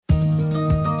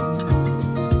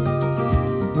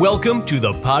Welcome to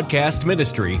the podcast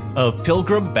ministry of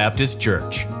Pilgrim Baptist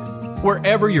Church.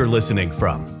 Wherever you're listening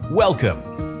from,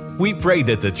 welcome. We pray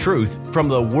that the truth from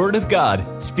the Word of God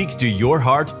speaks to your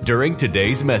heart during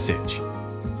today's message.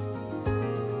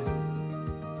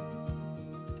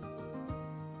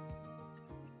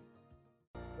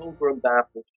 Pilgrim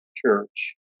Baptist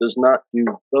Church does not do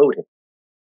voting.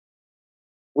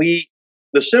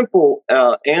 The simple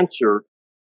answer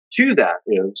to that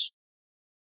is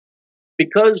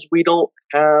because we don't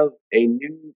have a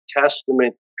New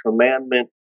Testament commandment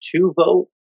to vote,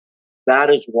 that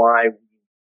is why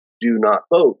we do not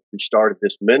vote. We started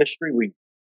this ministry. We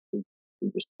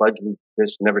just pledged we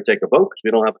just never take a vote because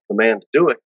we don't have a command to do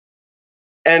it.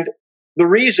 And the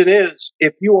reason is,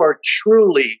 if you are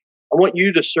truly, I want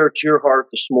you to search your heart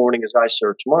this morning as I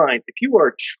search mine. If you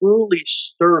are truly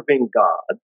serving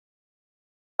God,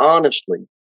 honestly,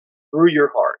 through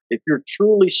your heart, if you're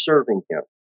truly serving Him,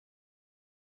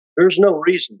 there's no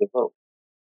reason to vote.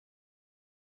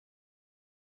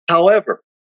 However,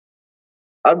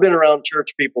 I've been around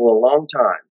church people a long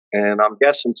time, and I'm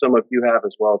guessing some of you have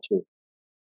as well too.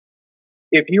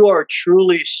 If you are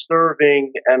truly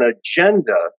serving an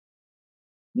agenda,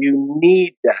 you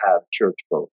need to have church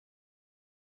vote.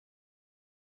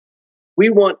 We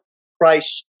want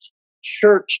Christ's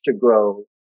church to grow.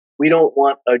 We don't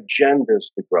want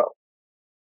agendas to grow.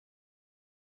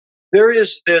 There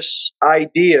is this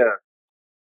idea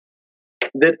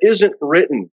that isn't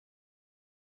written.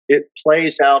 It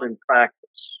plays out in practice.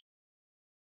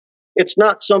 It's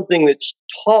not something that's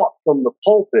taught from the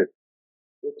pulpit.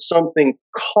 It's something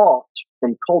caught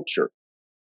from culture.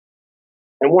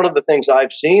 And one of the things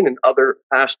I've seen, and other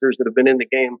pastors that have been in the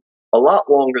game a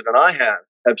lot longer than I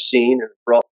have seen and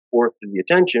brought forth to the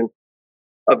attention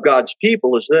of God's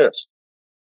people is this.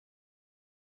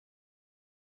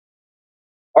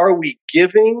 Are we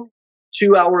giving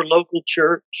to our local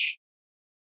church,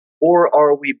 or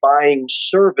are we buying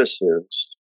services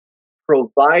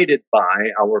provided by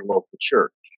our local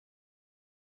church?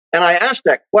 And I asked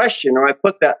that question, or I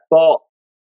put that thought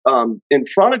in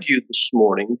front of you this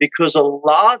morning, because a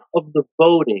lot of the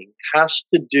voting has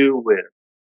to do with,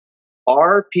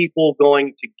 are people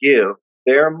going to give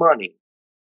their money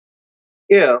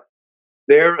if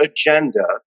their agenda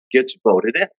gets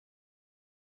voted in?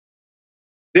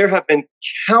 There have been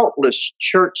countless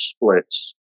church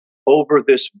splits over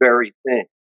this very thing.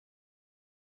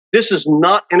 This is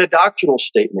not in a doctrinal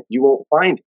statement. You won't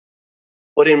find it.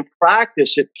 But in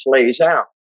practice, it plays out.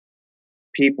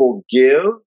 People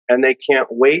give, and they can't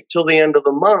wait till the end of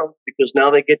the month because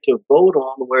now they get to vote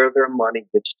on where their money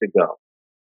gets to go.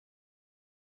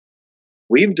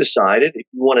 We've decided if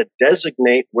you want to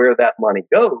designate where that money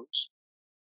goes,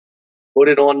 put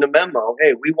it on the memo.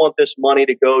 Hey, we want this money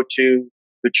to go to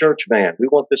the church van. We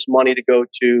want this money to go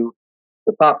to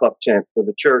the pop-up tent for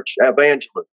the church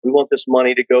evangelism. We want this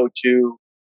money to go to,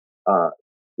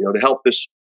 to help this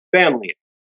family.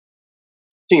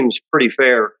 Seems pretty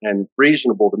fair and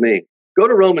reasonable to me. Go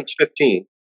to Romans 15.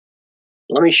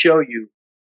 Let me show you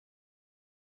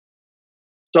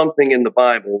something in the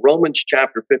Bible. Romans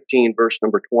chapter 15, verse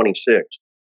number 26.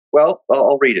 Well,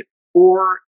 I'll read it.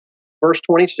 For verse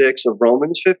 26 of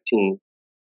Romans 15,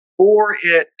 for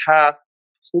it hath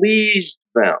pleased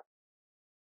them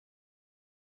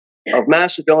of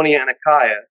Macedonia and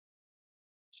Achaia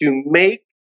to make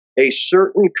a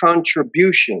certain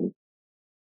contribution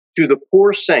to the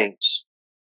poor saints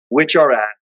which are at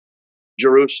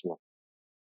Jerusalem.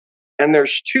 And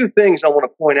there's two things I want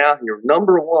to point out here.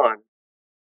 Number one,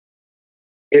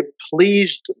 it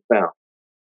pleased them.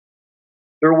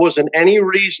 There wasn't any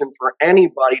reason for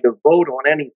anybody to vote on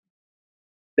anything.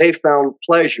 They found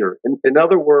pleasure. In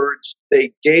other words,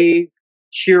 they gave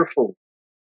cheerfully.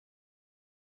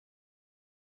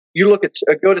 You look at,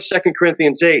 go to 2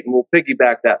 Corinthians 8 and we'll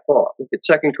piggyback that thought. Look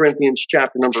at 2 Corinthians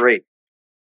chapter number 8.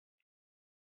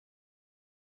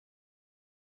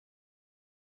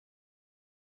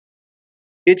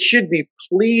 It should be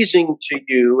pleasing to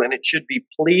you and it should be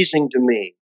pleasing to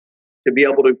me to be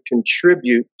able to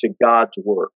contribute to God's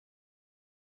work.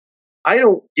 I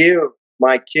don't give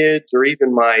my kids or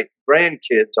even my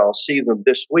grandkids, I'll see them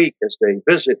this week as they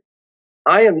visit,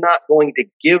 I am not going to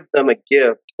give them a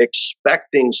gift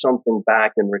expecting something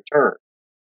back in return.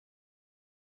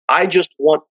 I just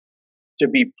want to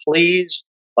be pleased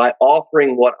by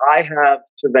offering what I have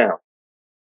to them.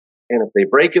 And if they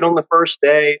break it on the first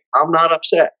day, I'm not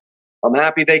upset. I'm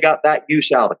happy they got that use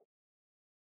out of it.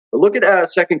 But look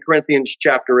at 2 Corinthians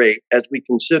chapter 8 as we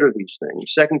consider these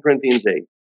things. 2 Corinthians 8.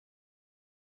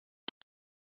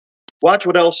 Watch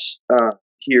what else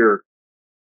here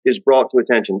is brought to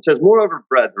attention. It says, moreover,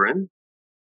 brethren,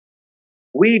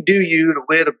 we do you the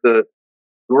wit of the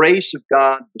grace of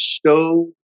God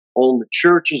bestowed on the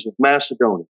churches of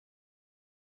Macedonia.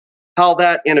 How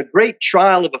that in a great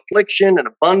trial of affliction and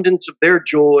abundance of their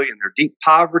joy and their deep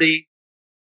poverty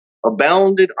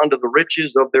abounded unto the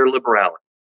riches of their liberality.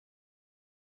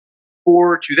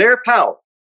 For to their power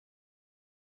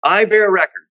I bear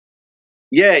record,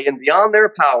 yea, and beyond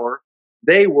their power,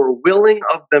 they were willing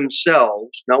of themselves,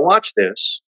 now watch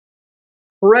this,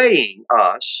 praying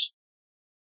us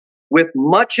with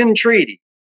much entreaty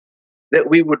that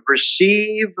we would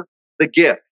receive the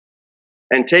gift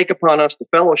and take upon us the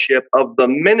fellowship of the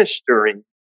ministering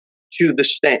to the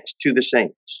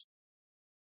saints.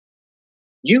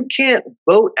 You can't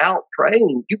vote out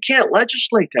praying. You can't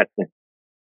legislate that thing.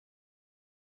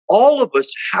 All of us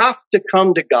have to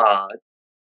come to God,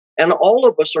 and all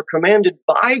of us are commanded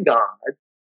by God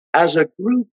as a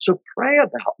group to pray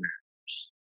about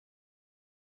matters.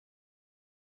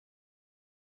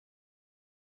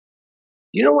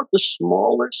 You know what the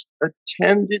smallest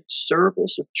attended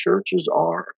service of churches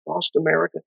are across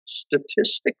America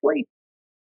statistically?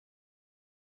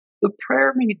 The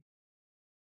prayer meeting.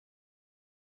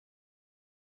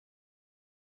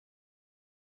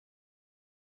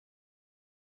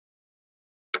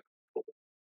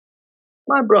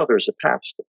 My brother's a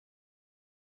pastor.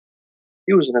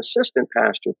 He was an assistant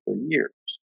pastor for years.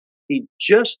 He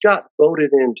just got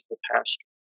voted into the pastor.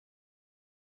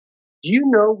 Do you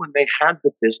know when they had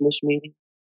the business meeting,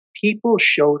 people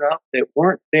showed up that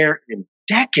weren't there in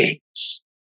decades?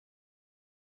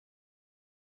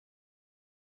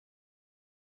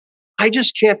 I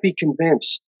just can't be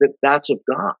convinced that that's of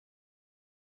God.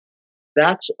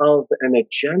 That's of an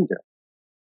agenda.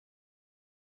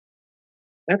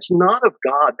 That's not of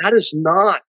God. That is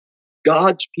not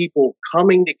God's people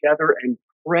coming together and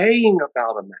praying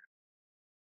about a matter.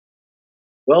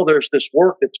 Well, there's this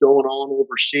work that's going on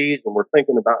overseas, and we're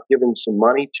thinking about giving some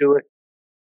money to it.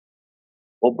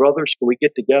 Well, brothers, can we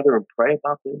get together and pray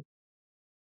about this?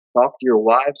 Talk to your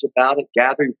wives about it.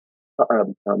 Gather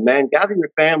your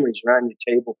families around your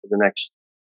table for the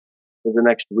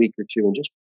next week or two, and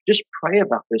just pray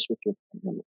about this with your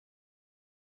family.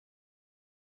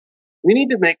 We need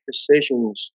to make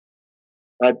decisions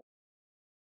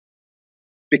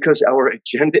because our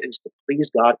agenda is to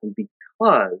please God, and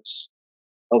because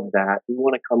of that, we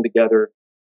want to come together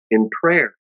in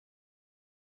prayer.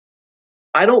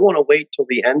 I don't want to wait till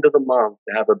the end of the month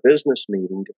to have a business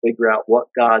meeting to figure out what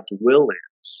God's will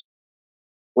is,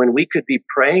 when we could be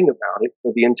praying about it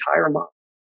for the entire month.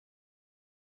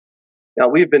 Now,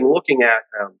 we've been looking at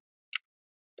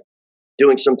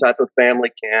doing some type of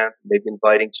family camp, maybe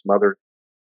inviting some other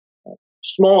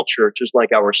small churches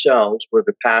like ourselves, where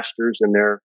the pastors and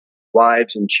their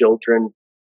wives and children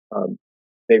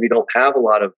maybe don't have a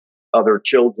lot of other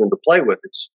children to play with.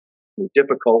 It's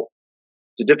difficult.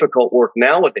 It's a difficult work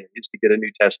nowadays to get a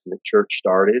New Testament church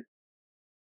started.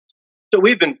 So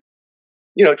we've been,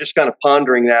 just kind of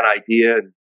pondering that idea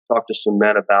and talked to some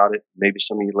men about it. Maybe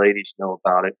some of you ladies know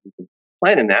about it. We've been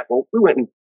planning that. Well, we went and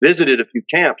visited a few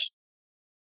camps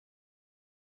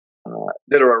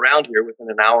that are around here within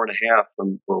an hour and a half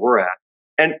from where we're at.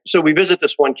 And so we visit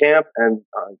this one camp, and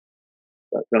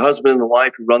the husband and the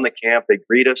wife who run the camp, they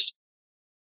greet us.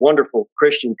 Wonderful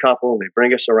Christian couple, and they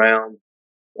bring us around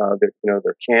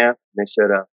their camp. And they said,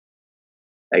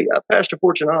 "Hey, Pastor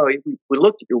Fortunato, we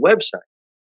looked at your website,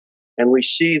 and we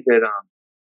see that,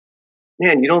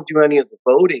 man, you don't do any of the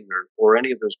voting or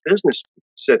any of those business." He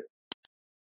said,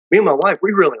 "Me and my wife,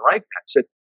 we really like that." I said,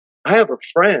 "I have a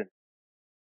friend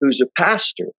who's a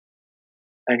pastor,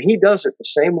 and he does it the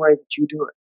same way that you do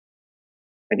it."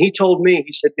 And he told me,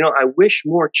 he said, "I wish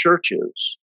more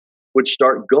churches would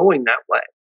start going that way."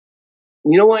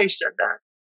 And you know why he said that?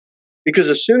 Because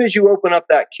as soon as you open up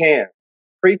that can,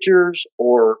 preachers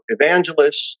or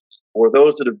evangelists or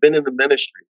those that have been in the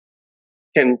ministry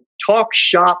can talk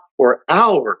shop for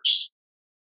hours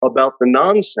about the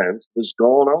nonsense that's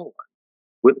going on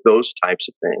with those types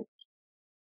of things.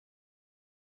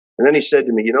 And then he said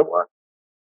to me, "You know what?"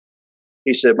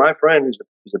 He said, "My friend,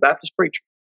 who's a Baptist preacher,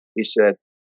 he said,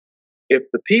 if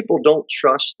the people don't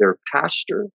trust their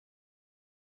pastor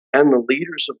and the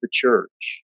leaders of the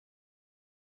church,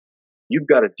 you've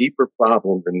got a deeper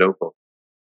problem than no vote."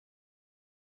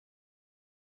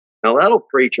 Now, that'll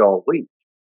preach all week.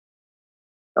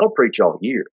 That'll preach all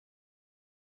year.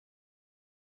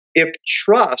 If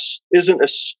trust isn't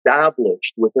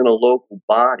established within a local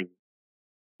body,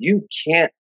 you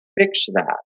can't fix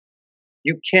that.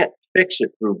 You can't fix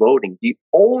it through voting. The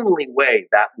only way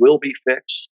that will be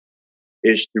fixed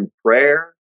is through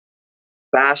prayer,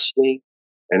 fasting,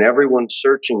 and everyone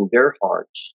searching their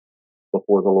hearts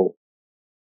before the Lord.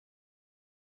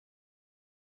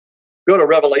 Go to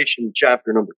Revelation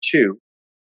chapter number 2.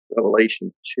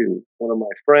 Revelation 2. One of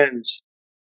my friends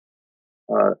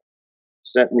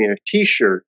sent me a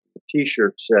T-shirt. The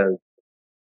T-shirt says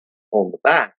on the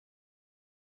back,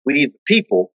 "We the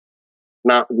people,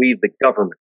 not we the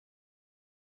government."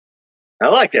 I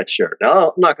like that shirt. Now,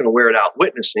 I'm not going to wear it out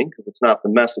witnessing because it's not the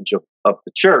message of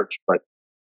the church, but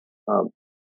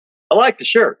I like the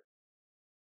shirt.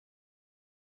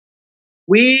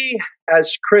 We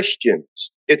as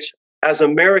Christians, as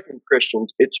American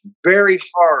Christians, it's very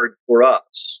hard for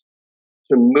us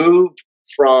to move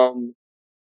from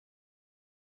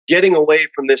getting away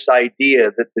from this idea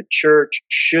that the church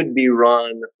should be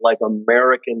run like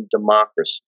American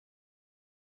democracy.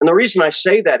 And the reason I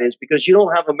say that is because you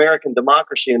don't have American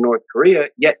democracy in North Korea,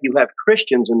 yet you have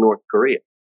Christians in North Korea.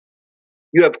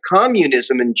 You have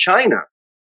communism in China.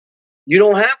 You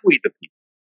don't have we the people.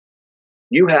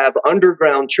 You have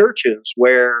underground churches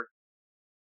where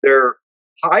they're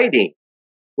hiding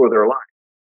for their life.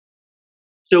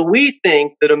 So we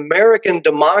think that American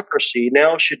democracy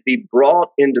now should be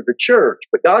brought into the church.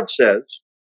 But God says,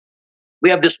 we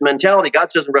have this mentality.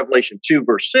 God says in Revelation 2,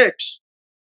 verse 6,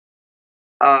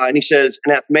 and he says,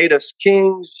 and hath made us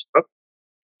kings.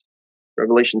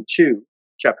 Revelation 2,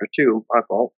 chapter 2, my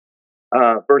fault.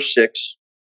 Verse 6,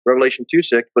 Revelation 2,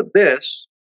 6, but this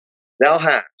thou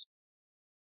hast,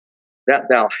 that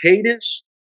thou hatest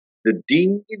the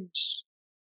deeds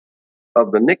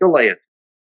of the Nicolaitans,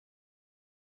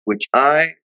 which I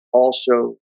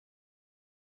also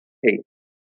hate.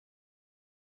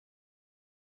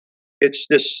 It's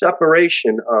this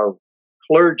separation of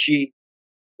clergy,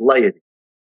 laity.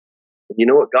 And you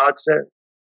know what God said?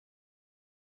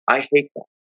 I hate that.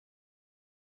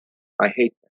 I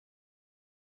hate that.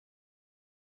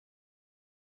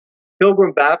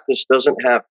 Pilgrim Baptist doesn't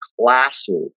have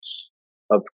classes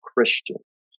of Christians.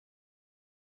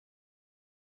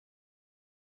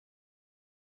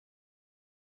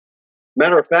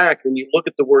 Matter of fact, when you look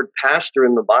at the word pastor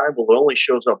in the Bible, it only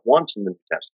shows up once in the New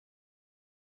Testament.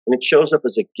 And it shows up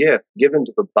as a gift given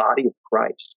to the body of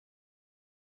Christ.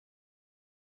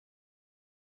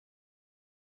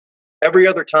 Every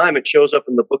other time it shows up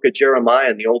in the book of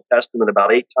Jeremiah in the Old Testament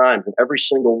about 8 times, and every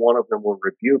single one of them were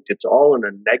rebuked. It's all in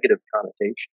a negative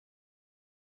connotation.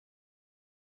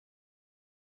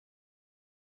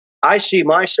 I see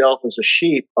myself as a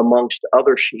sheep amongst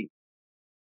other sheep.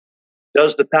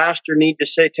 Does the pastor need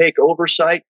to take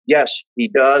oversight? Yes, he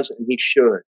does, and he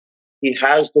should. He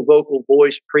has the vocal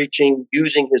voice preaching,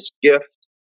 using his gift.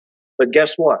 But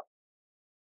guess what?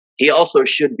 He also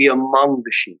should be among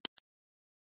the sheep.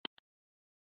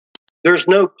 There's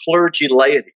no clergy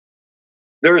laity.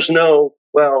 There's no,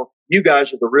 well, you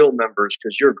guys are the real members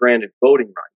because you're granted voting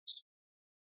rights.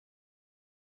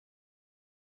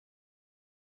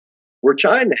 We're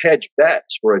trying to hedge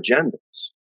bets for agendas.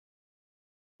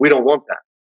 We don't want that.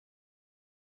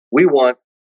 We want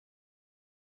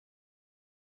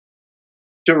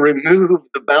to remove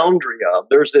the boundary of,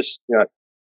 there's this,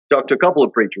 talked to a couple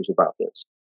of preachers about this.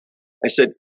 I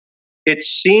said, it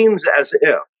seems as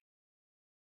if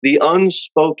the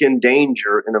unspoken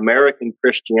danger in American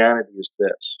Christianity is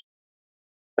this.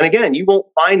 And again, you won't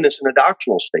find this in a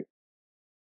doctrinal statement.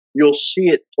 You'll see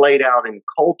it played out in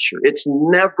culture. It's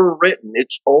never written.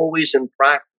 It's always in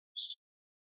practice.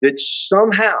 That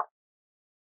somehow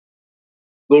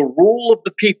the rule of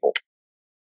the people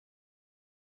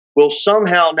will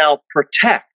somehow now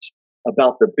protect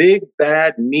about the big,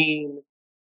 bad, mean,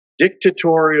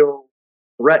 dictatorial,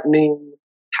 threatening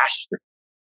pastor.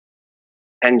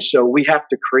 And so we have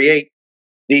to create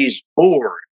these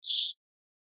boards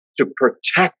to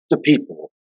protect the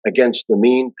people against the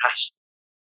mean pastor.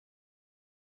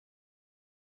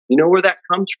 You know where that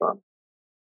comes from?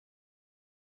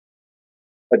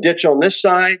 A ditch on this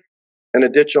side and a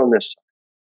ditch on this side.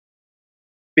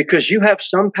 Because you have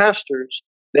some pastors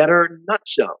that are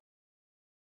nutso,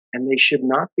 and they should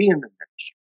not be in the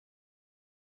ministry.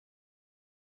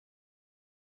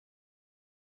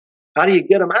 How do you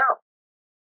get them out?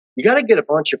 You got to get a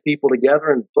bunch of people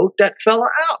together and vote that fella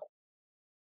out.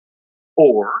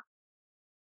 Or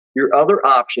your other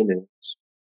option is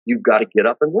you've got to get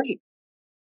up and leave.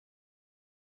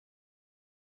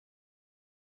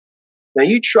 Now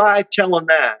you try telling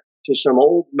that to some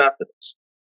old Methodists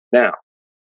now,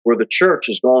 where the church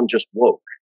has gone just woke.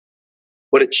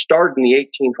 But it started in the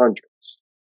 1800s.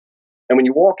 And when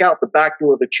you walk out the back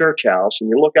door of the church house and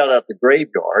you look out at the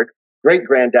graveyard,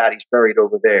 great-granddaddy's buried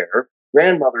over there,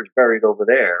 grandmother's buried over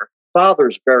there,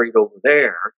 father's buried over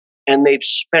there, and they've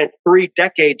spent 3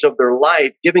 decades of their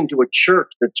life giving to a church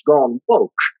that's gone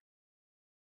woke.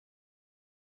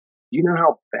 Do you know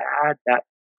how bad that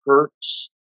hurts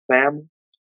families?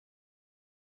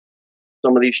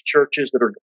 Some of these churches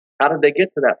how did they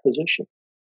get to that position?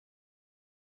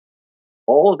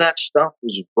 All of that stuff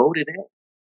was voted in.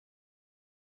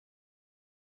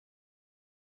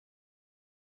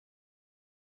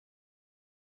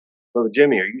 Brother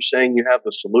Jimmy, are you saying you have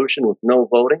the solution with no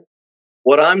voting?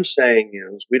 What I'm saying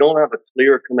is we don't have a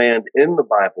clear command in the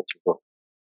Bible to vote.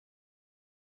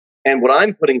 And what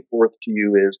I'm putting forth to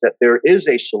you is that there is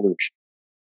a solution.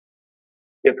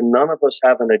 If none of us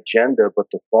have an agenda but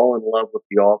to fall in love with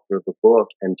the author of the book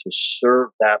and to serve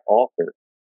that author,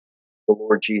 the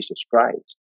Lord Jesus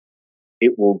Christ,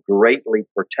 it will greatly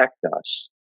protect us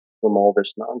from all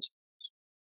this nonsense.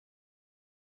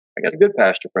 I got a good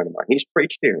pastor friend of mine. He's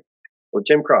preached here. Well,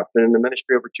 Jim Cross, been in the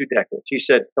ministry over 2 decades. He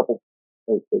said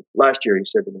last year, he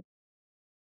said to me,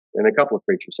 and a couple of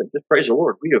preachers said, just praise the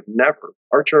Lord.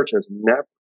 Our church has never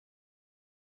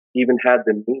even had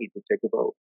the need to take a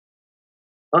vote.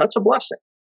 That's a blessing.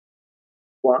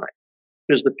 Why?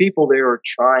 Because the people there are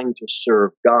trying to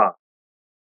serve God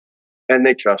and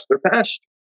they trust their pastor.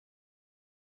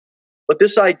 But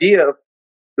this idea of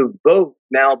the vote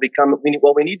now we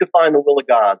need to find the will of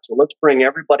God. So let's bring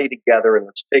everybody together and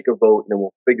let's take a vote and then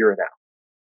we'll figure it out.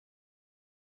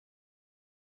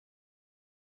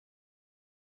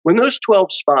 When those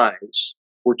 12 spies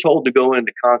were told to go in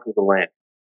to conquer the land,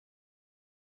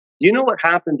 do you know what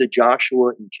happened to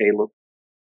Joshua and Caleb?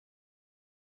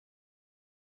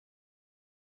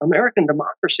 American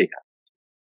democracy happened.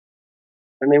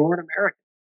 And they weren't American.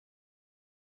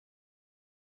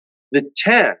 The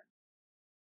 10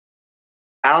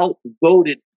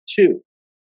 outvoted 2.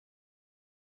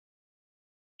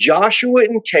 Joshua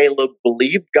and Caleb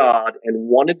believed God and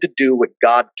wanted to do what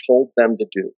God told them to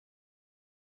do.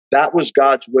 That was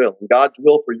God's will. And God's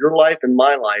will for your life and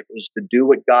my life is to do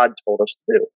what God told us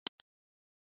to do.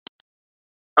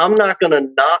 I'm not going to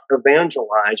not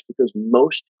evangelize because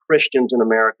most Christians in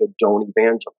America don't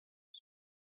evangelize.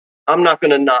 I'm not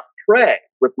going to not pray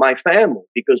with my family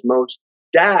because most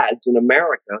dads in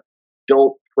America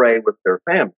don't pray with their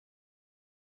family.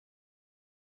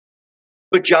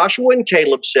 But Joshua and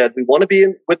Caleb said, we want to be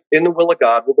in the will of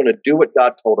God. We're going to do what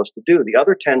God told us to do. The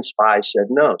other 10 spies said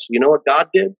no. So you know what God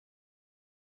did?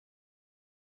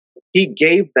 He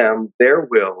gave them their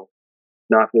will,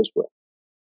 not his will.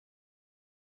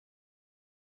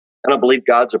 And I believe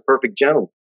God's a perfect gentleman.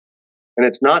 And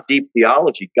it's not deep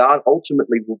theology. God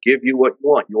ultimately will give you what you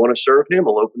want. You want to serve him,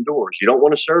 he'll open doors. You don't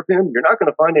want to serve him, you're not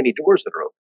going to find any doors that are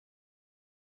open.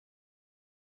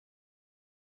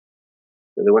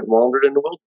 So they went and wandered in the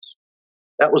wilderness.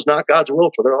 That was not God's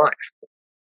will for their life.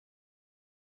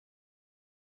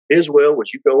 His will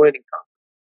was you go in and conquer.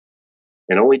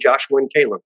 And only Joshua and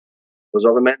Caleb, those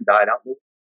other men, died out in the wilderness.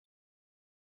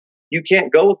 You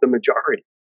can't go with the majority.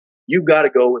 You've got to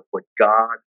go with what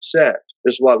God says.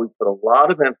 This is why we put a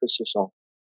lot of emphasis on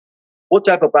what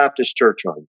type of Baptist church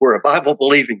are you? We're a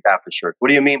Bible-believing Baptist church. What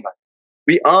do you mean by that?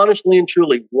 We honestly and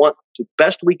truly want to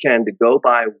best we can to go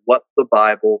by what the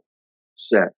Bible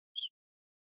says.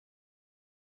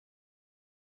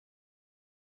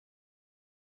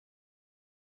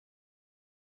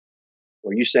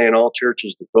 Are you saying all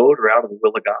churches that vote are out of the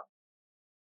will of God?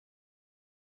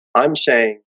 I'm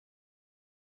saying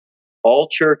all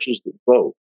churches that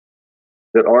vote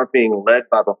that aren't being led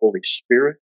by the Holy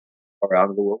Spirit are out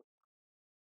of the will.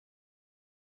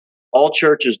 All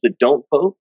churches that don't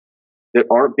vote, that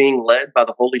aren't being led by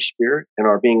the Holy Spirit and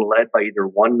are being led by either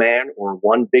one man or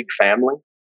one big family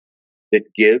that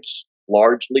gives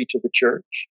largely to the church,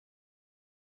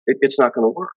 it's not going to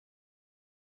work.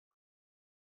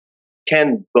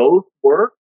 Can both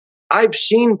work? I've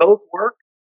seen both work.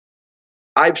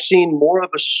 I've seen more of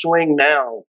a swing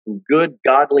now from good,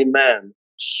 godly men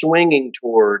swinging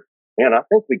toward, man, I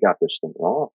think we got this thing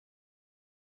wrong.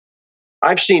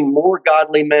 I've seen more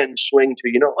godly men swing to,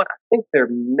 you know what, I think there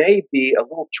may be a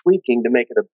little tweaking to make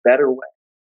it a better way.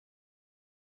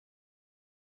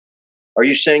 Are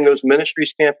you saying those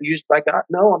ministries can't be used by God?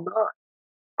 No, I'm not.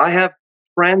 I have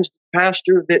friends,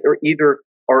 pastor, that are either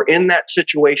are in that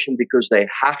situation because they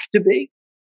have to be.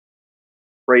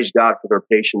 Praise God for their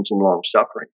patience and long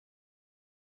suffering.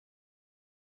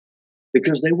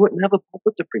 Because they wouldn't have a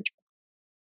pulpit to preach.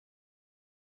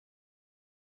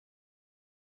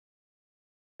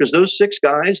 Because those 6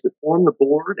 guys that form the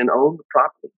board and own the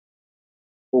property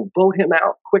will vote him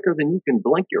out quicker than you can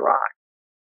blink your eye.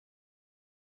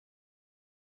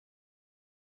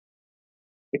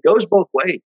 It goes both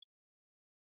ways.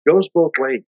 It goes both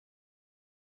ways.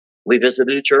 We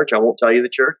visited a church. I won't tell you the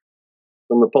church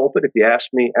from the pulpit. If you ask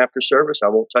me after service, I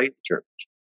won't tell you the church.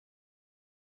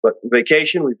 But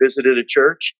vacation, we visited a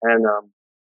church, and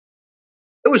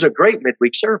it was a great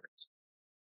midweek service.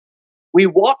 We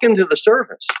walk into the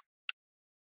service,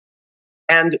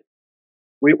 and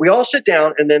we all sit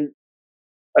down, and then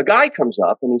a guy comes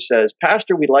up and he says,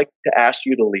 "Pastor, we'd like to ask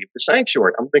you to leave the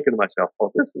sanctuary." I'm thinking to myself,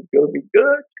 "Oh, this is going to be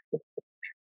good.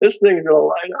 This thing's going to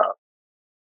light up."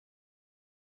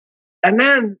 And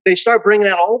then they start bringing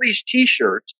out all these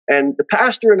T-shirts, and the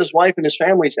pastor and his wife and his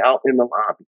family's out in the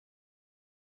lobby.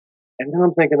 And then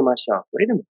I'm thinking to myself, wait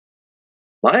a minute,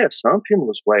 my assumption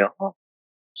was way off.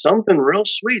 Something real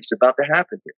sweet's about to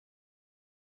happen here.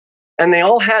 And they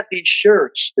all had these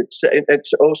shirts that say,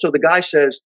 so the guy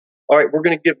says, "All right, we're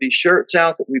going to give these shirts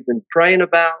out that we've been praying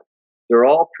about. They're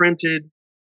all printed.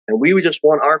 And we would just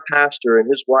want our pastor and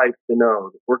his wife to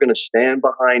know that we're going to stand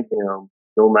behind him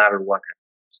no matter what happens."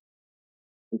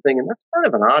 I'm thinking, that's kind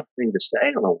of an odd thing to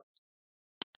say on a Wednesday.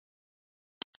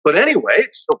 But anyway,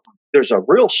 so there's a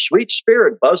real sweet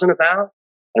spirit buzzing about.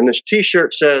 And this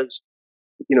T-shirt says,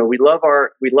 we love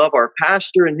our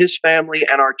pastor and his family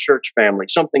and our church family,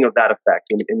 something of that effect,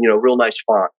 and real nice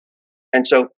font. And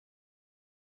so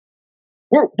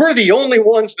we're the only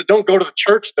ones that don't go to the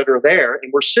church that are there,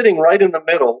 and we're sitting right in the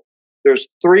middle. There's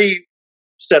 3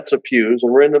 sets of pews,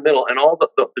 and we're in the middle, and all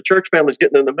the church family's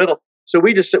getting in the middle. So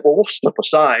we just said, well, we'll step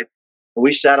aside, and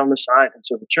we sat on the side. And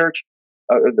so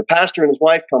the pastor and his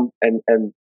wife come in,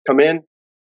 and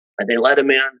they let him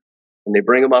in, and they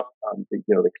bring him up. They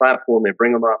clap for him, they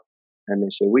bring him up, and they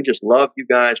say, "We just love you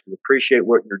guys. We appreciate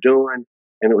what you're doing."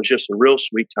 And it was just a real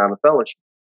sweet time of fellowship.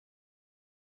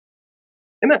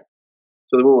 Amen.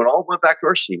 So then we all went back to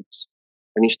our seats,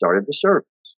 and he started the service.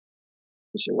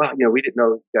 He said, "Wow, we didn't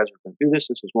know you guys were going to do this.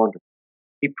 This is wonderful."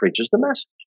 He preaches the message.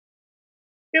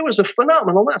 It was a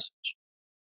phenomenal message.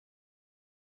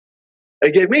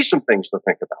 It gave me some things to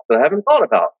think about that I haven't thought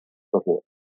about before.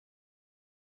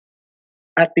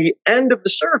 At the end of the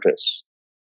service,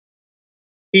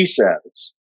 he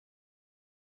says,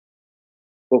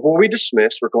 "Before we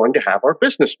dismiss, we're going to have our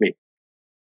business meeting."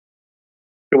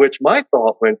 To which my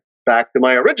thought went back to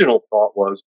my original thought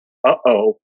was,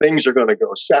 uh-oh, things are going to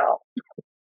go south.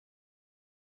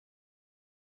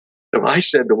 So I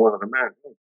said to one of the men,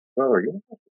 "Hey, brother, you know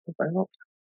what about?"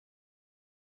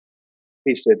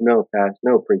 He said, "No, Pastor,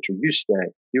 no, preacher, you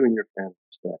stay. You and your family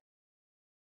stay."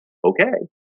 Okay.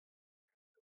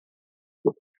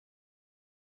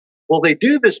 Well, they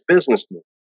do this business meeting.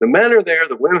 The men are there,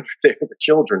 the women are there, the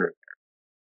children are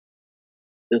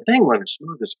there. The thing went as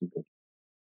smooth as can be.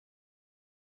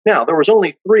 Now, there was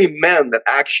only 3 men that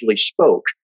actually spoke.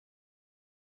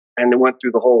 And they went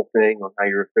through the whole thing on how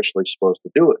you're officially supposed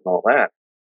to do it and all that.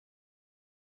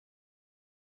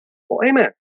 Well,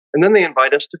 amen. And then they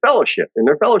invite us to fellowship in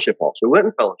their fellowship hall. So we went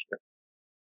in fellowship.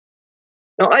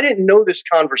 Now, I didn't know this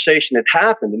conversation had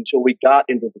happened until we got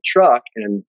into the truck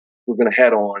and we're going to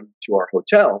head on to our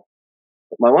hotel.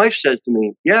 But my wife says to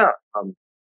me, "Yeah,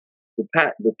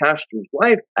 the pastor's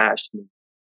wife asked me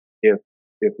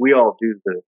if we all do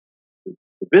the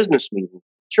business meeting,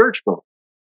 church vote."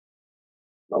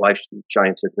 My wife,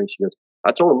 Giant, said to me, she goes,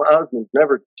 "I told him my husband's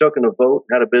never taken a vote,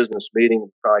 had a business meeting,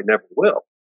 and probably never will."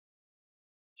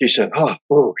 She said, "Oh,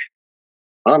 boy,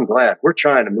 I'm glad. We're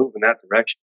trying to move in that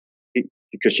direction."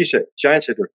 Because she said, Giant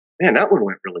said to her, "Man, that one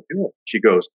went really good." She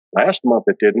goes, "Last month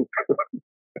it didn't."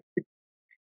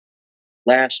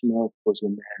 Last month was a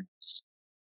mess.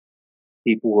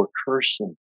 People were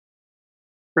cursing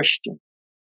Christians.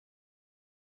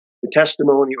 The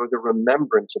testimony or the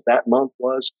remembrance of that month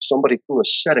was somebody threw a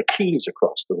set of keys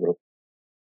across the room.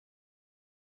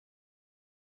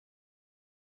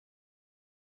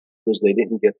 Because they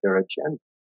didn't get their agenda.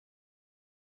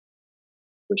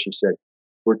 So she said,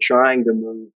 "We're trying to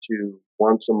move to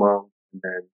once a month and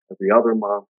then every other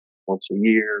month, once a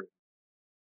year."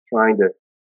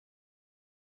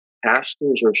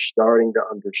 Pastors are starting to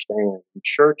understand, and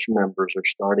church members are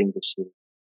starting to see.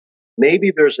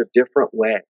 Maybe there's a different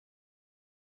way.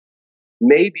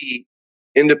 Maybe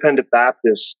independent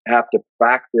Baptists have to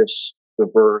practice the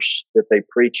verse that they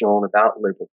preach on about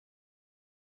liberty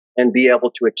and be able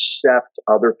to accept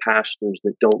other pastors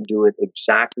that don't do it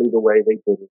exactly the way they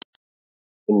did it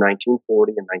in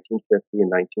 1940 and 1950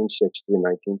 and 1960 and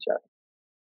 1970.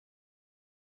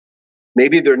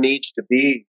 Maybe there needs to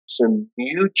be some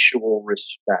mutual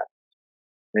respect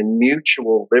and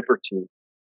mutual liberty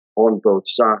on both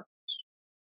sides.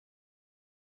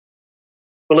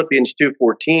 Philippians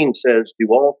 2:14 says, "Do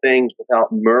all things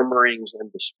without murmurings and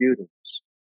disputings."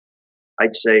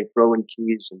 I'd say throwing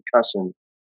keys and cussing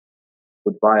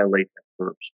would violate that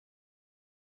verse.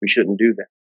 We shouldn't do that.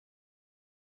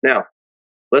 Now,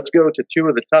 let's go to 2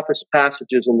 of the toughest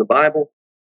passages in the Bible.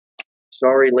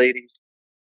 Sorry, ladies.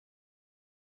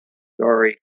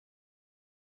 Sorry.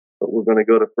 But we're going to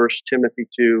go to 1 Timothy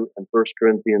 2 and 1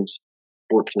 Corinthians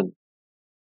 14.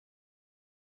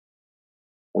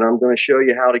 And I'm going to show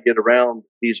you how to get around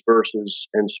these verses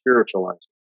and spiritualize it.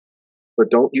 But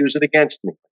don't use it against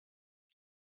me.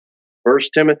 1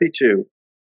 Timothy 2.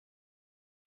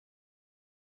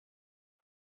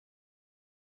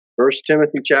 1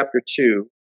 Timothy chapter 2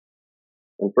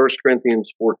 and 1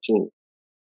 Corinthians 14.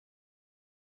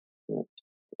 I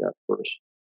got 1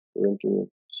 Corinthians.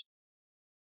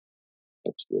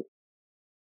 That's good.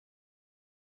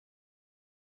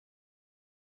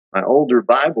 My older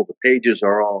Bible, the pages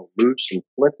are all loose and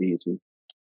flip easy.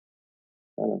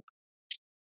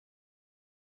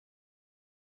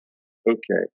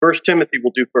 Okay. 1 Timothy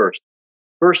we'll do first.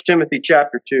 1 Timothy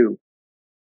chapter 2.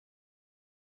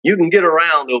 You can get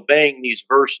around obeying these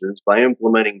verses by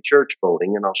implementing church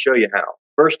voting, and I'll show you how.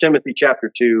 1 Timothy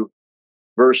chapter 2,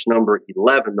 verse number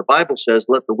 11. The Bible says,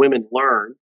 let the women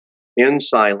learn in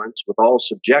silence with all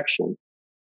subjection.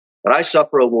 But I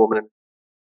suffer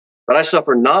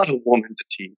not a woman to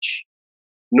teach,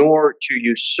 nor to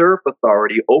usurp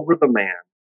authority over the man,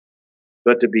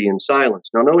 but to be in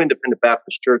silence. Now, no independent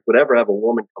Baptist church would ever have a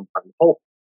woman come behind the pulpit.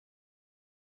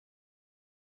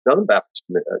 Southern Baptist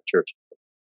church.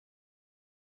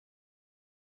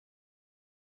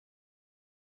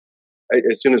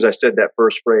 As soon as I said that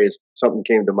first phrase, something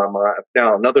came to my mind.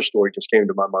 Now, another story just came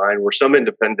to my mind where some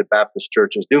independent Baptist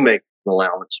churches do make an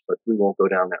allowance, but we won't go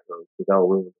down that road without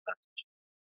ruin the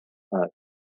message.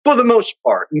 For the most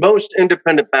part, most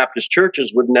independent Baptist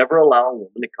churches would never allow a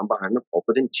woman to come behind the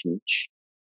pulpit and teach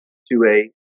to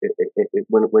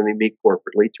when they meet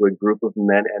corporately to a group of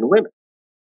men and women.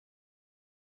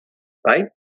 Right?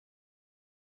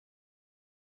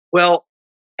 Well,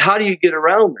 how do you get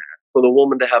around that for the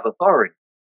woman to have authority?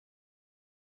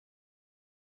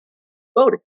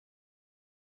 Voting.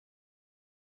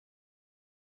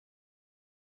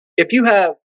 If you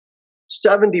have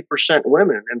 70%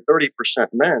 women and 30%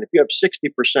 men, if you have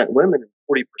 60% women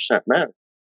and 40% men,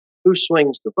 who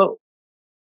swings the vote?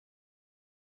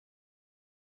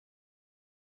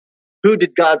 Who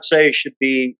did God say should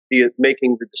be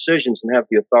making the decisions and have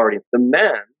the authority? The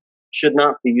men should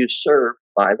not be usurped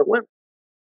by the women.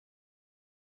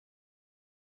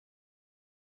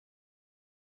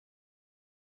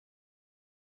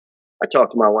 I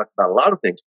talk to my wife about a lot of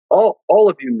things. All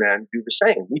of you men do the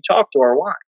same. We talk to our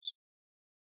wives.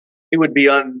 It would be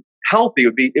unhealthy.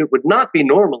 It would not be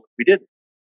normal if we didn't.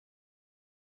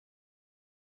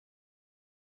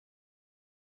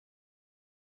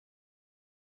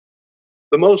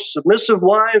 The most submissive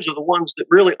wives are the ones that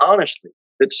really honestly,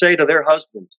 that say to their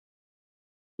husbands,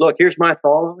 look, here's my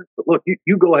thought on it, but look,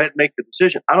 you go ahead and make the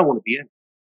decision. I don't want to be in it.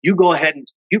 You go ahead and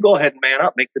man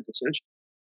up, make the decision.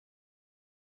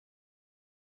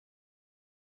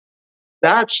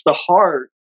 That's the heart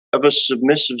of a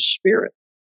submissive spirit.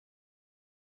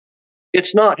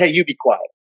 It's not, hey, you be quiet.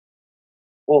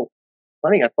 Well,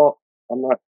 honey, I thought I'm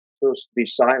not supposed to be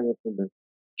silent in the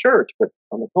church, but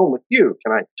I'm at home with you.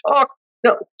 Can I talk?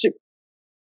 No.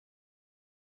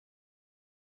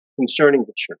 Concerning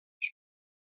the church.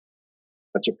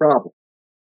 That's a problem.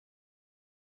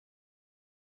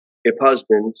 If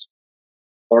husbands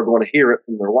are going to hear it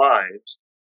from their wives,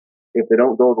 if they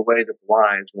don't go the way that the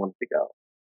wives want to go.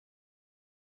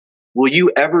 Will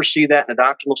you ever see that in a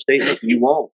doctrinal statement? You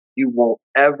won't. You won't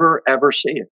ever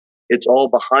see it. It's all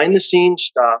behind the scenes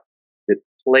stuff that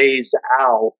plays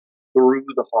out through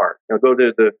the heart. Now go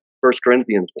to the 1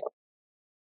 Corinthians 1.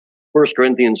 1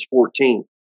 Corinthians 14.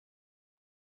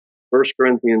 1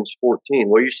 Corinthians 14.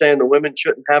 Well, you're saying the women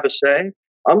shouldn't have a say?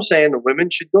 I'm saying the women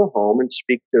should go home and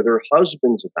speak to their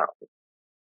husbands about it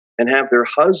and have their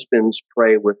husbands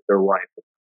pray with their wife.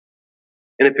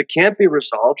 And if it can't be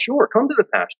resolved, sure, come to the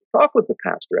pastor, talk with the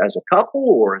pastor as a couple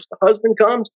or as the husband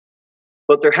comes.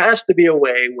 But there has to be a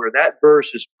way where that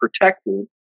verse is protected.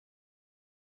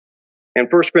 And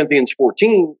 1 Corinthians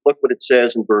 14, look what it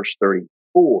says in verse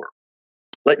 34.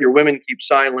 Let your women keep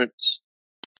silence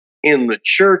in the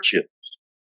churches,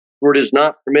 for it is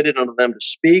not permitted unto them to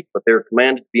speak, but they are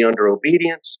commanded to be under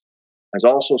obedience, as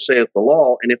also saith the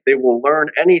law. And if they will learn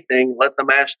anything, let them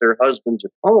ask their husbands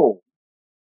at home,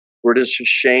 for it is a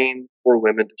shame for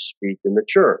women to speak in the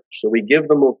church. So we give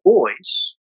them a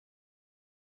voice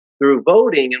through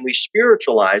voting, and we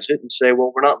spiritualize it and say,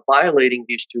 well, we're not violating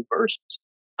these two verses.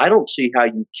 I don't see how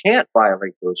you can't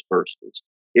violate those verses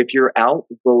if you're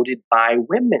outvoted by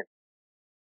women.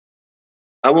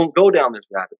 I won't go down this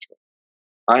rabbit trail.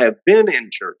 I have been in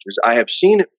churches. I have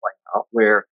seen it play out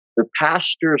where the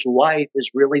pastor's wife is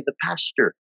really the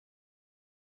pastor.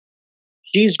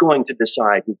 She's going to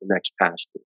decide who the next pastor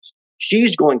is.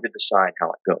 She's going to decide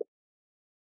how it goes.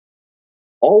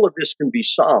 All of this can be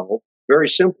solved very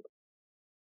simply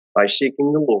by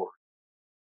seeking the Lord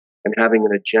and having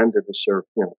an agenda to serve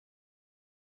Him,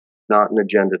 not an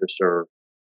agenda to serve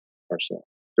ourselves.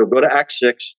 So go to Acts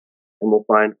 6 and we'll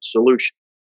find a solution,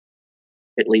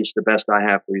 at least the best I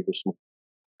have for you this morning.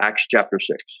 Acts chapter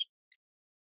 6.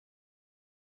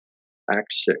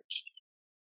 Acts 6.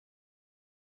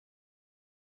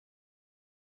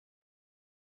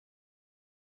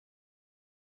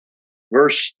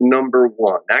 Verse number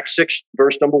 1. Acts 6,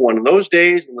 verse number 1. In those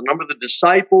days, when the number of the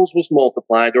disciples was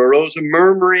multiplied, there arose a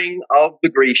murmuring of the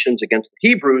Grecians against the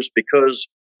Hebrews because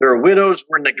their widows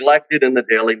were neglected in the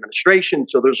daily ministration.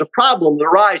 So there's a problem that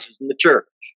arises in the church.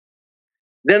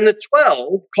 Then the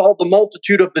 12 called the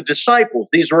multitude of the disciples.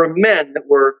 These were men that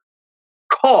were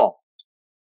called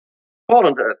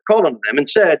unto them and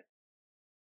said,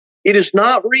 "It is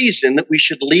not reason that we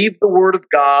should leave the word of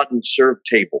God and serve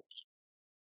tables."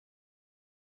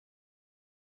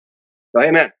 So,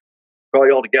 amen. Call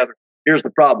you all together. Here's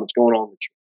the problem that's going on in the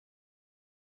church.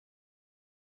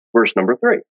 Verse number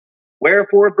 3.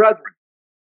 Wherefore, brethren,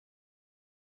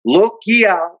 look ye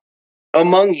out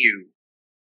among you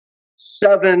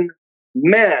 7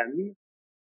 men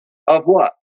of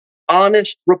what?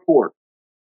 Honest report.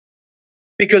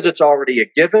 Because it's already a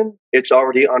given, it's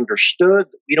already understood.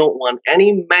 We don't want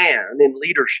any man in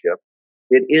leadership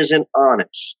that isn't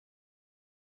honest.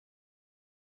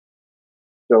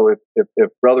 So if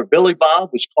Brother Billy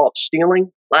Bob was caught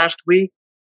stealing last week,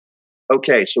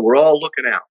 okay, so we're all looking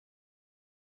out.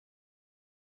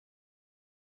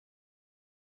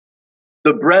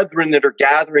 The brethren that are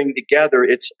gathering together,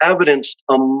 it's evidenced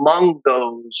among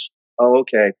those, oh,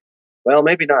 okay, well,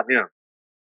 maybe not him.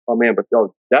 Oh, man, but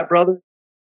that brother?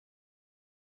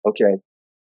 Okay,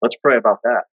 let's pray about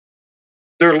that.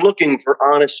 They're looking for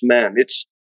honest men.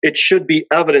 It should be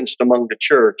evidenced among the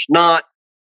church, not,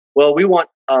 well, we want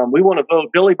to vote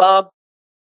Billy Bob.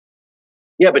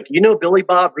 Yeah, but do you know Billy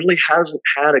Bob really hasn't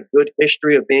had a good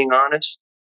history of being honest?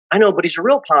 I know, but he's a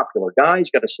real popular guy.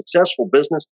 He's got a successful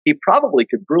business. He probably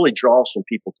could really draw some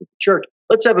people to the church.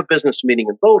 Let's have a business meeting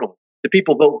and vote him. The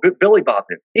people vote Billy Bob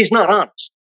in. He's not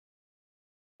honest.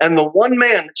 And the one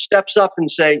man that steps up and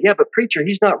say, yeah, but preacher,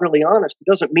 he's not really honest. He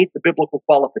doesn't meet the biblical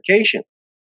qualification.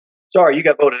 Sorry, you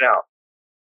got voted out.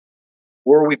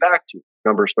 Where are we back to?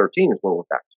 Numbers 13 is where we're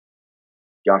back to.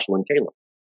 Joshua and Caleb.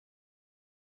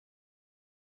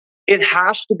 It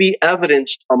has to be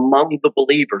evidenced among the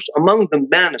believers, among the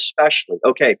men especially.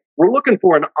 Okay, we're looking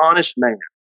for an honest man.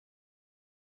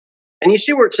 And you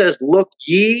see where it says, look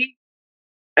ye?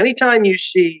 Anytime you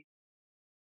see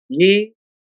ye,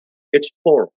 it's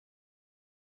plural.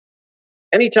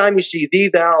 Anytime you see thee,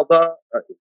 thou, the,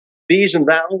 these and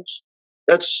thous,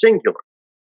 that's singular.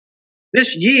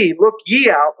 This ye, look ye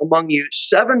out among you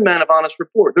 7 men of honest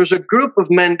report. There's a group of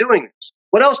men doing this.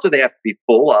 What else do they have to be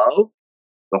full of?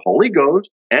 The Holy Ghost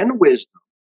and wisdom,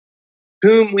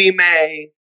 whom we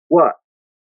may, what?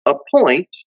 Appoint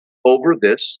over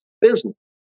this business.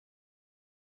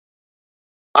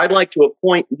 I'd like to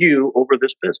appoint you over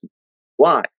this business.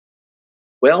 Why?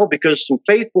 Well, because some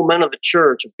faithful men of the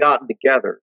church have gotten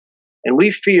together, and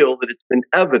we feel that it's been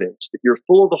evidence that you're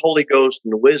full of the Holy Ghost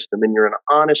and wisdom, and you're an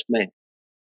honest man.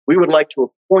 We would like to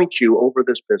appoint you over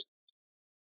this business.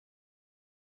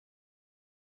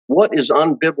 What is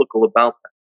unbiblical about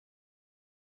that?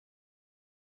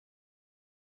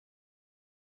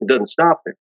 It doesn't stop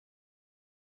there.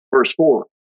 Verse 4.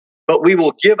 But we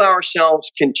will give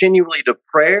ourselves continually to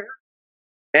prayer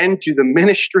and to the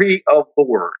ministry of the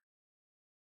word.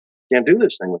 You can't do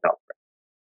this thing without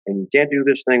prayer. And you can't do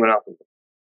this thing without the word.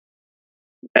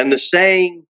 And the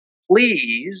saying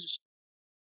pleased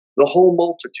the whole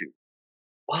multitude.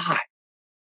 Why?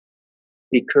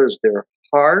 Because their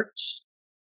hearts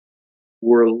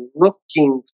were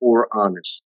looking for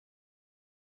honesty.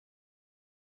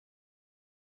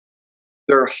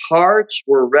 Their hearts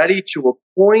were ready to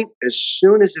appoint as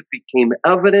soon as it became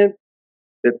evident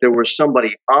that there was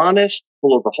somebody honest,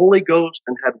 full of the Holy Ghost,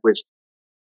 and had wisdom.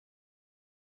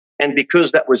 And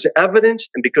because that was evidenced,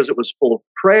 and because it was full of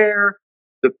prayer,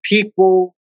 the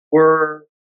people were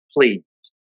pleased.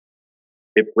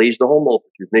 It pleased the whole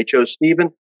multitude. And they chose Stephen,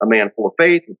 a man full of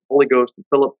faith, with the Holy Ghost, and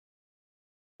Philip.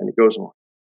 And it goes on.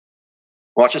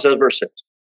 Watch it says, verse 6.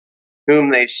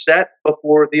 Whom they set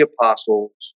before the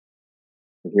apostles.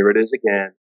 And here it is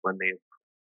again, when they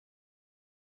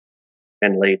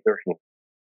and laid their hands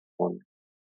on them.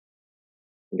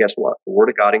 And guess what? The word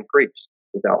of God increased.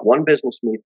 Without one business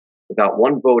meeting, without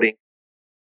one voting,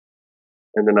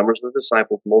 and the numbers of the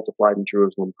disciples multiplied in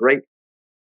Jerusalem greatly.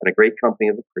 and a great company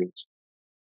of the priests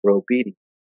were obedient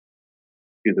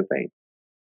to the faith.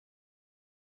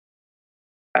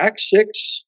 Acts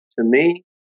 6, to me,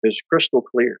 is crystal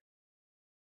clear.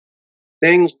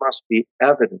 Things must be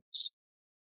evidenced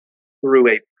through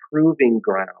a proving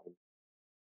ground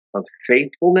of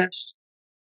faithfulness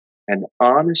and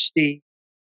honesty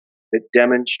that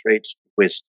demonstrates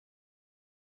wisdom.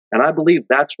 And I believe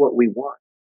that's what we want,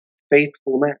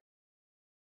 faithful men.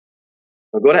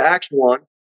 Now go to Acts 1.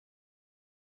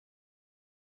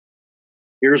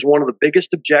 Here's one of the biggest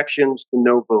objections to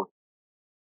no voting.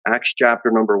 Acts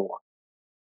chapter number 1.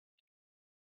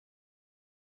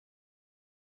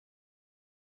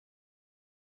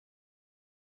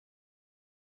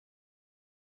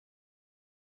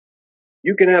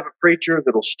 You can have a preacher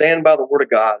that'll stand by the Word of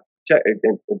God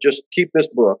and just keep this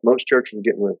book. Most churches are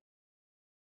getting rid of it.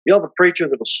 You'll have a preacher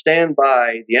that'll stand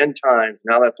by the end times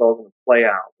and how that's all going to play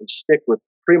out and stick with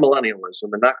premillennialism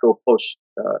and not go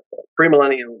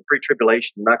premillennial,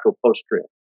 pre-tribulation, and not go post-trib.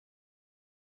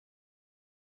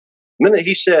 The minute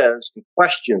he says and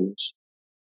questions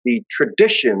the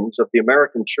traditions of the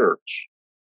American church,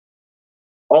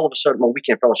 all of a sudden, well, we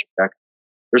can't fellowship with that.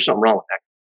 There's something wrong with that.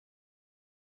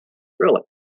 Really.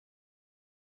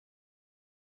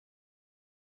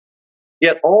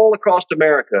 Yet all across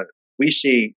America, we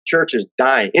see churches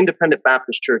dying, independent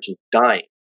Baptist churches dying,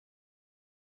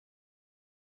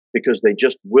 because they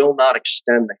just will not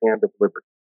extend the hand of liberty.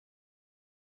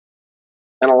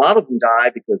 And a lot of them die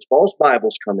because false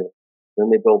Bibles come in, then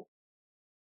they build,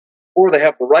 or they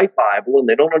have the right Bible and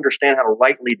they don't understand how to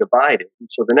rightly divide it. And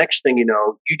so the next thing you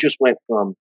know, you just went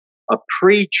from a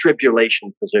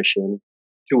pre-tribulation position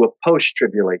to a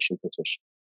post-tribulation position.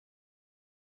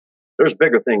 There's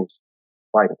bigger things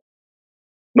fighting.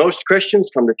 Most Christians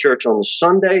come to church on the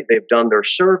Sunday. They've done their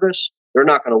service. They're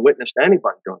not going to witness to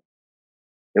anybody doing it.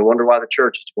 They wonder why the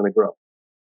church is going to grow.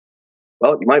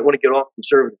 Well, you might want to get off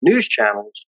conservative news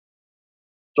channels.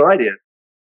 That's what I did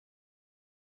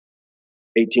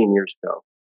 18 years ago.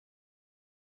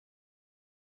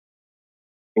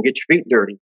 And get your feet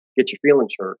dirty, get your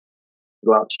feelings hurt,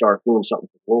 go out and start doing something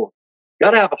for the Lord. You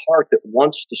got to have a heart that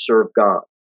wants to serve God.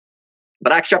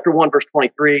 But Acts chapter 1, verse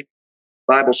 23, the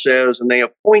Bible says, and they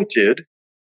appointed.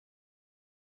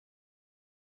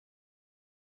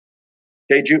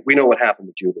 We know what happened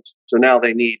to Judas. So now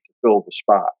they need to fill the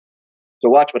spot. So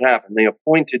watch what happened. They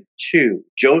appointed two,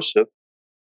 Joseph,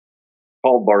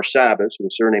 called Barsabbas, who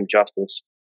was surnamed Justus,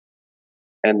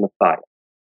 and Matthias.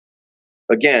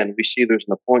 Again, we see there's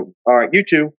an appointment. All right, you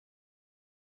two,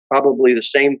 probably the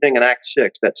same thing in Acts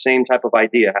 6, that same type of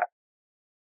idea happened.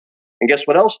 And guess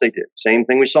what else they did? Same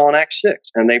thing we saw in Acts 6.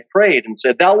 And they prayed and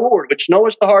said, Thou Lord, which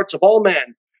knowest the hearts of all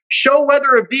men, show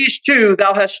whether of these two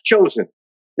thou hast chosen.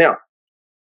 Now,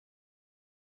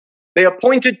 they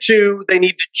appointed two, they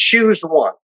need to choose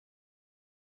one.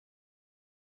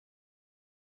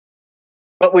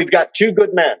 But we've got two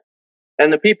good men,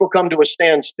 and the people come to a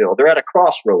standstill. They're at a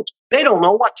crossroads. They don't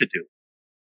know what to do.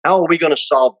 How are we going to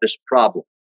solve this problem?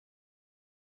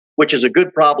 Which is a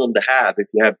good problem to have if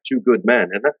you have two good men,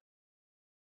 isn't it?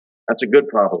 That's a good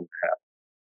problem to have.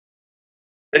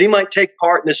 That he might take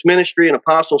part in this ministry and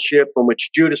apostleship from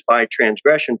which Judas by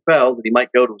transgression fell, that he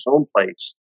might go to his own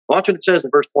place. Watch what it says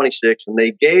in verse 26, and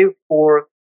they gave forth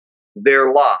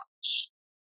their lots.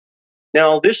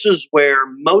 Now, this is where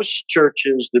most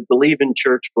churches that believe in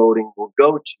church voting will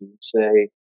go to and say,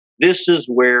 this is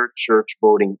where church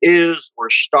voting is, or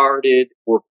started,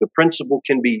 or the principle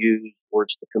can be used, or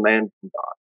it's the command from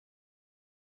God.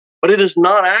 But it is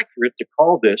not accurate to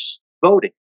call this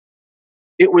voting.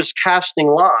 It was casting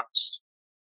lots,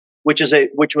 which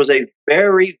was a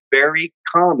very, very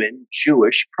common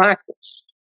Jewish practice.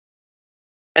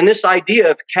 And this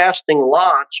idea of casting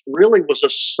lots really was a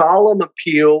solemn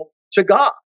appeal to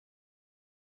God.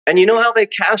 And you know how they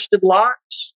casted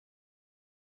lots?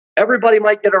 Everybody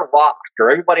might get a rock,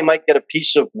 or everybody might get a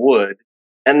piece of wood,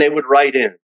 and they would write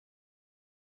in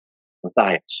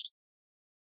Matthias.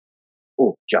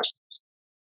 Oh, Justus.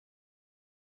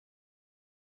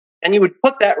 And you would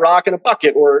put that rock in a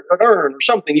bucket or an urn or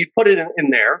something. You'd put it in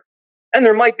there. And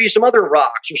there might be some other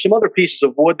rocks or some other pieces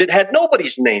of wood that had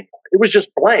nobody's name on it. It was just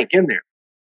blank in there.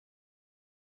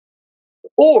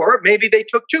 Or maybe they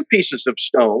took two pieces of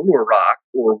stone or rock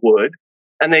or wood,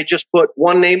 and they just put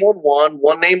one name on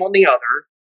one name on the other,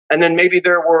 and then maybe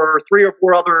there were 3 or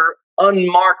 4 other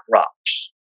unmarked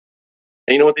rocks.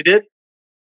 And you know what they did?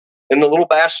 In the little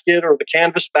basket or the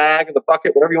canvas bag or the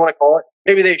bucket, whatever you want to call it,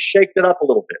 maybe they shaked it up a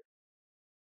little bit.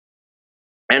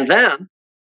 And then,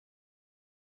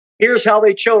 here's how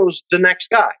they chose the next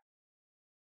guy.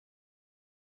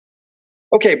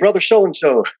 Okay, brother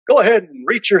so-and-so, go ahead and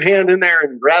reach your hand in there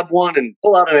and grab one and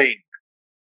pull out a name.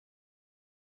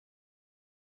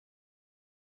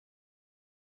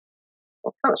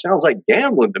 Well, kind of sounds like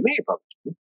gambling to me, brother.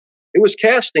 It was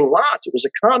casting lots. It was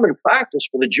a common practice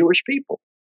for the Jewish people.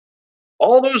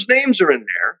 All those names are in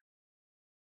there.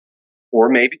 Or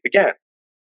maybe, again,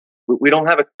 we don't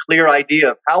have a clear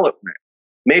idea of how it went.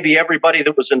 Maybe everybody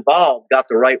that was involved got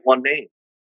the right one name.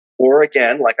 Or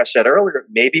again, like I said earlier,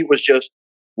 maybe it was just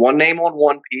one name on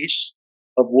one piece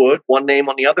of wood, one name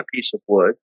on the other piece of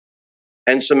wood,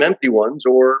 and some empty ones.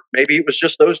 Or maybe it was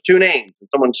just those two names. And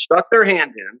someone stuck their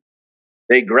hand in,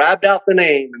 they grabbed out the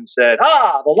name and said,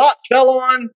 the lot fell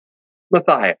on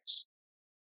Matthias.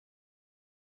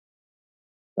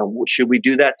 Now, should we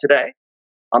do that today?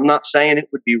 I'm not saying it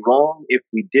would be wrong if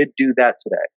we did do that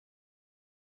today.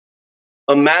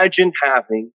 Imagine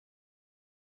having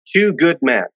two good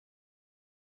men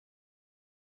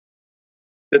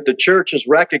that the church has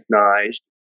recognized,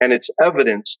 and it's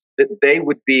evidence that they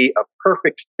would be a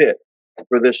perfect fit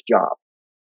for this job.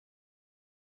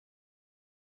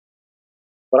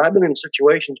 But I've been in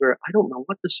situations where I don't know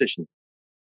what decision.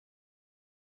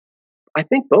 I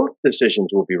think both decisions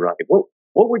will be right. What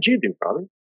would you do, brother?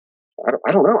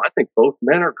 I don't know. I think both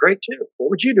men are great too. What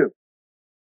would you do?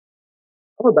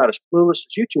 I'm about as clueless as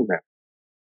you two men.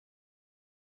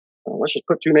 Let's just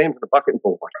put two names in a bucket and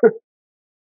pull one.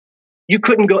 You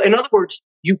couldn't go, in other words,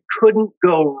 you couldn't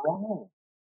go wrong.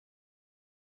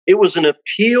 It was an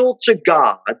appeal to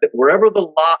God that wherever the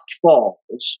lot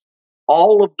falls,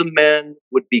 all of the men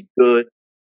would be good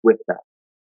with that.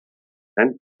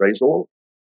 And praise the Lord.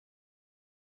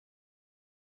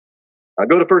 I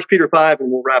go to 1 Peter 5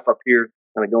 and we'll wrap up here,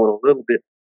 kind of going a little bit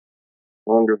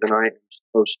longer than I am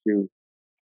supposed to.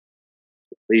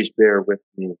 So please bear with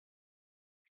me.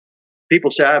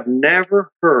 People say, I've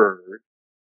never heard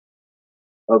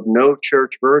of no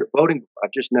church voting.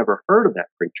 I've just never heard of that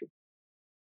preacher.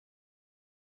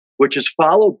 Which is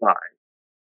followed by,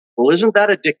 well, isn't that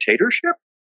a dictatorship?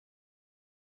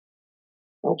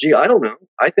 Well, gee, I don't know.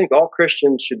 I think all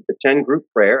Christians should attend group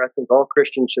prayer. I think all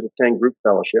Christians should attend group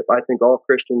fellowship. I think all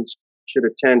Christians should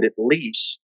attend at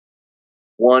least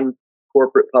one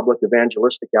corporate public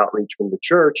evangelistic outreach from the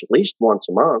church at least once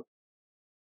a month.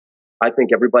 I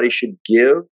think everybody should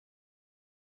give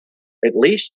at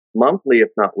least monthly, if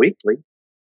not weekly.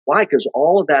 Why? Because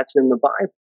all of that's in the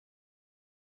Bible.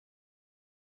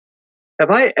 Have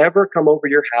I ever come over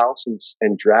your house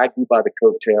and dragged you by the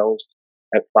coattails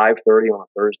at 5:30 on a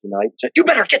Thursday night and said, you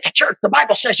better get to church. The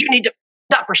Bible says you need to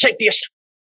not forsake the assembly.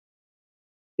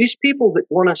 These people that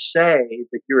want to say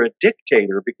that you're a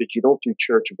dictator because you don't do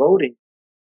church voting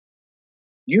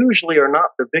usually are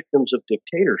not the victims of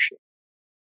dictatorship.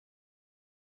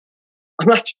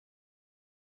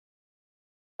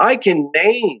 I can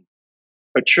name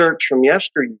a church from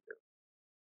yesteryear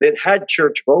that had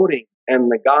church voting, and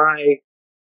the guy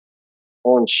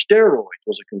on steroids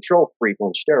was a control freak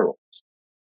on steroids.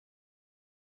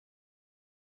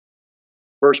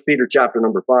 1 Peter chapter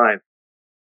number 5.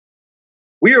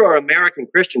 We are American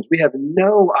Christians. We have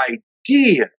no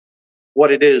idea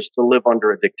what it is to live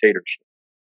under a dictatorship.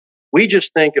 We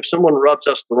just think if someone rubs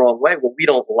us the wrong way, well, we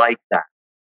don't like that.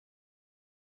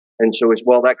 And so it's,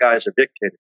 well, that guy's a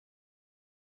dictator.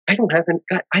 I don't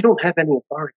have any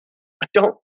authority. I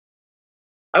don't.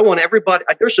 I want everybody,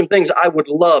 there's some things I would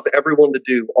love everyone to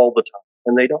do all the time,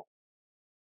 and they don't.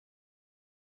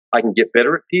 I can get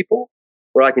better at people,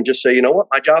 or I can just say, you know what,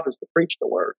 my job is to preach the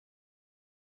word.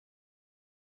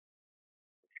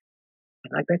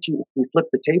 And I bet you if we flip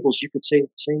the tables, you could say the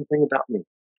same thing about me.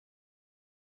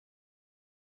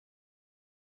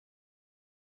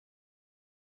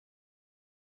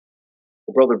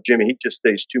 Well, Brother Jimmy, he just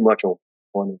stays too much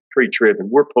on pre-trib, and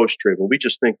we're post-trib, and we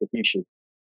just think that he should.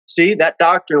 See, that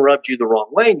doctrine rubbed you the wrong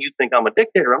way, and you think I'm a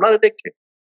dictator. I'm not a dictator.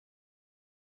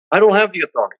 I don't have the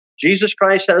authority. Jesus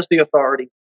Christ has the authority.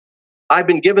 I've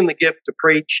been given the gift to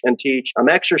preach and teach. I'm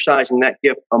exercising that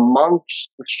gift amongst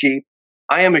the sheep.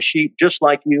 I am a sheep just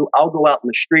like you. I'll go out in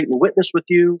the street and witness with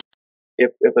you.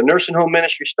 If a nursing home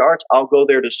ministry starts, I'll go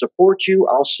there to support you.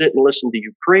 I'll sit and listen to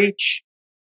you preach.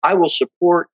 I will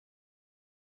support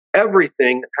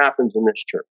everything that happens in this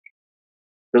church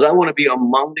because I want to be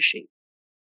among the sheep.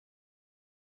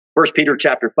 1 Peter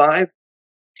chapter 5.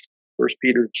 1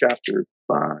 Peter chapter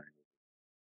 5.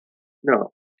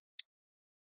 No.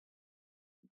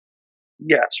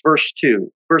 Yes, verse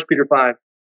 2. 1 Peter 5.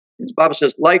 The Bible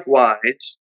says, likewise,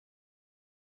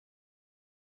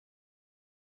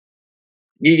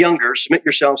 ye younger, submit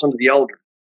yourselves unto the elder.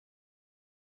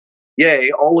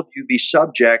 Yea, all of you be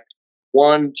subject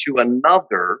one to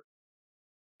another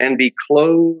and be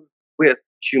clothed with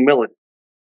humility.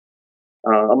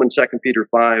 I'm in 2 Peter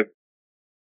 5,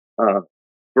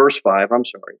 verse 5, I'm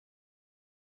sorry.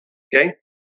 Okay?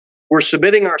 We're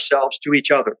submitting ourselves to each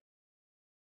other.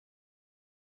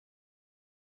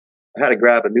 I had to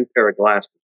grab a new pair of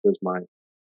glasses because my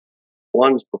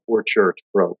ones before church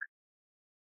broke.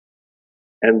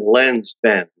 And lens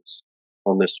bends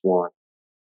on this one.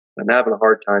 I'm having a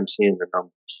hard time seeing the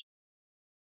numbers.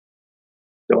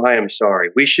 So I am sorry.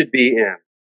 We should be in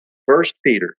 1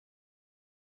 Peter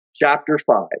chapter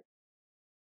 5,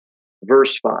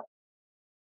 verse 5.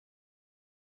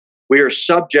 We are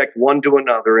subject one to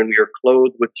another, and we are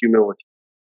clothed with humility.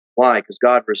 Why? Because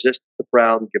God resists the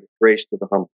proud and gives grace to the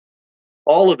humble.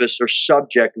 All of us are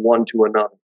subject one to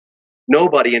another.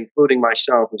 Nobody, including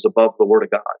myself, is above the Word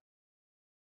of God.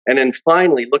 And then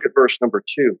finally, look at verse number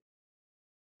 2.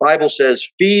 The Bible says,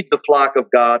 feed the flock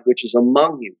of God, which is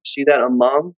among you. See that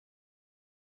among?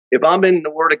 If I'm in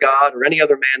the Word of God or any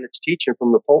other man that's teaching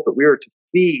from the pulpit, we are to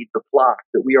feed the flock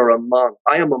that we are among.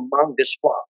 I am among this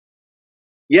flock.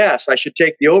 Yes, I should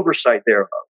take the oversight thereof,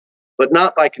 but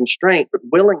not by constraint, but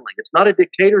willingly. It's not a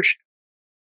dictatorship.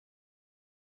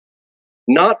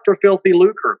 Not for filthy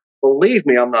lucre. Believe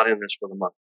me, I'm not in this for the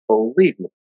money. Believe me.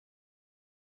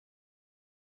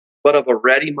 But of a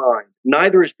ready mind,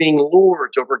 neither as being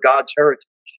lords over God's heritage.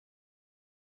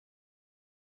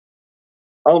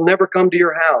 I'll never come to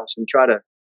your house and try to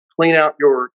clean out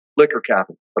your liquor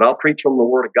cabinet, but I'll preach from the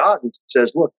Word of God and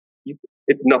says, look,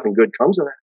 nothing good comes of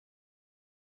that.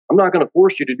 I'm not going to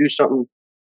force you to do something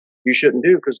you shouldn't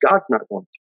do because God's not going to.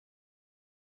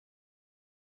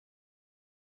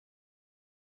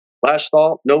 Last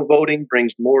thought, no voting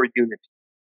brings more unity.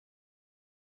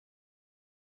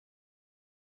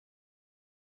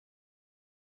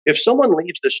 If someone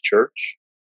leaves this church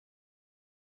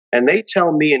and they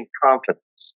tell me in confidence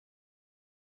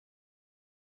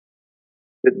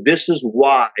that this is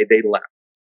why they left,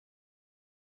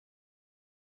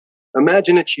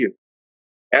 imagine it's you.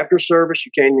 After service,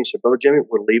 you came and you said, Brother Jimmy,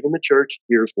 we're leaving the church.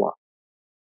 Here's why.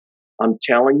 I'm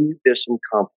telling you this in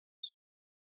confidence.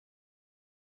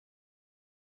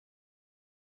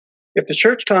 If the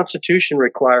church constitution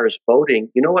requires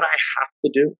voting, you know what I have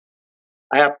to do?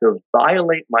 I have to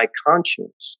violate my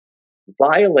conscience,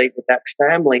 violate what that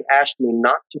family asked me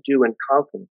not to do in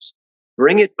confidence,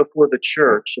 bring it before the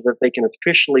church so that they can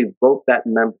officially vote that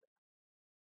member.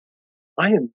 I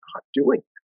am not doing it.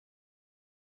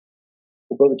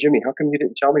 Well, Brother Jimmy, how come you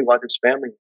didn't tell me why this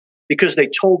family? Because they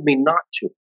told me not to.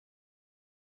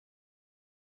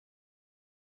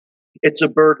 It's a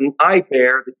burden I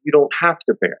bear that you don't have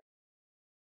to bear.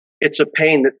 It's a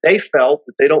pain that they felt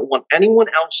that they don't want anyone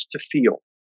else to feel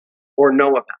or know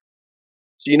about.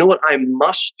 So you know what I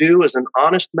must do as an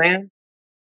honest man?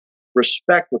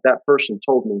 Respect what that person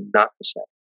told me not to say.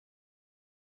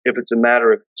 If it's a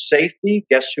matter of safety,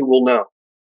 guess who will know?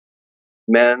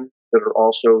 Men that are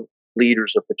also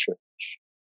leaders of the church.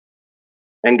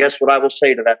 And guess what I will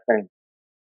say to that family?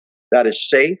 That is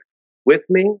safe with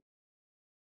me.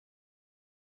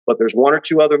 But there's one or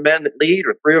two other men that lead,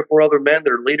 or 3 or 4 other men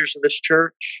that are leaders of this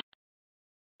church,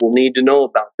 will need to know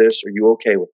about this. Are you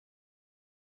okay with it?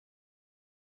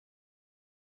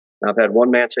 Now, I've had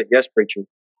one man say, yes, preacher.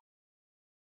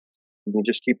 You can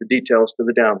just keep the details to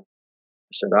the down.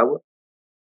 I said, I will.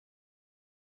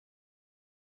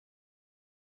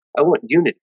 I want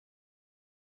unity.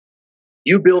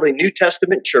 You build a New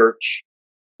Testament church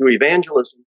through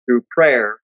evangelism, through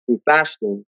prayer, through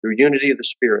fasting, through unity of the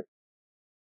Spirit.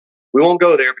 We won't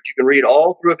go there, but you can read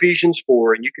all through Ephesians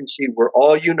 4, and you can see we're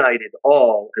all united,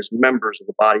 all as members of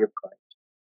the body of Christ.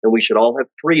 And we should all have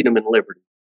freedom and liberty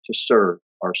to serve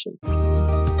our Savior.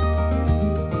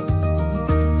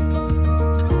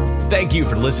 Thank you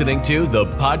for listening to the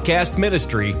podcast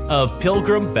ministry of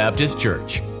Pilgrim Baptist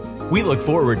Church. We look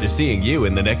forward to seeing you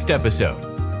in the next episode.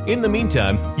 In the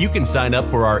meantime, you can sign up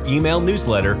for our email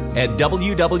newsletter at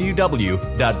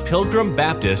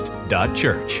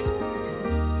www.pilgrimbaptist.church.